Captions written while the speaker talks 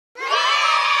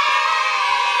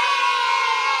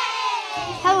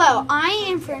Hello, I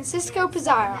am Fransico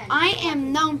Pizzarro. I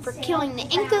am known for killing the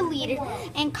Inca leader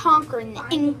and conquering the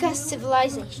Inca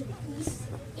civilization.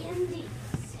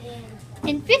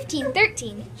 In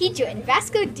 1513, he joined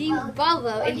Vasco da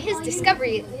Gama in his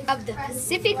discovery of the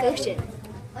Pacific Ocean.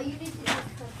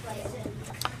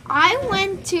 I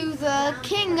went to the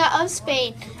King of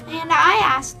Spain and I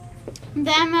asked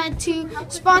them to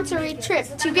sponsor a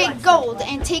trip to get gold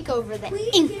and take over the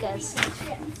Incas.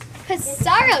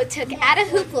 Pizarro took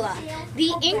Atahualpa,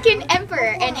 the Incan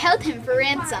emperor, and held him for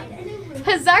ransom.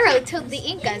 Pizarro told the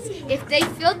Incas if they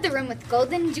filled the room with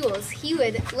gold and jewels, he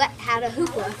would let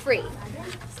Atahualpa free.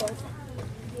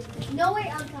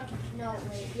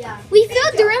 We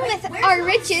filled the room with our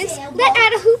riches, let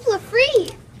Atahualpa free.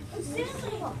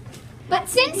 But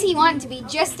since he wanted to be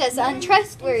just as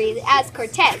untrustworthy as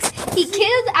Cortez, he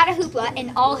killed Atahualpa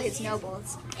and all his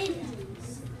nobles.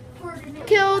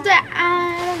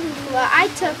 I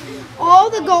took all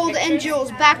the gold and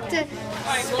jewels back to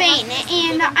Spain,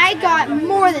 and I got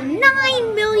more than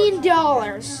 $9 million.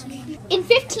 In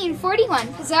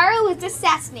 1541, Pizarro was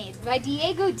assassinated by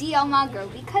Diego de Almagro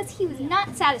because he was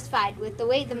not satisfied with the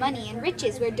way the money and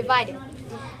riches were divided.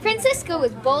 Francisco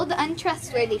was a bold,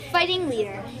 untrustworthy fighting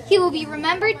leader. He will be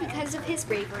remembered because of his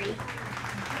bravery.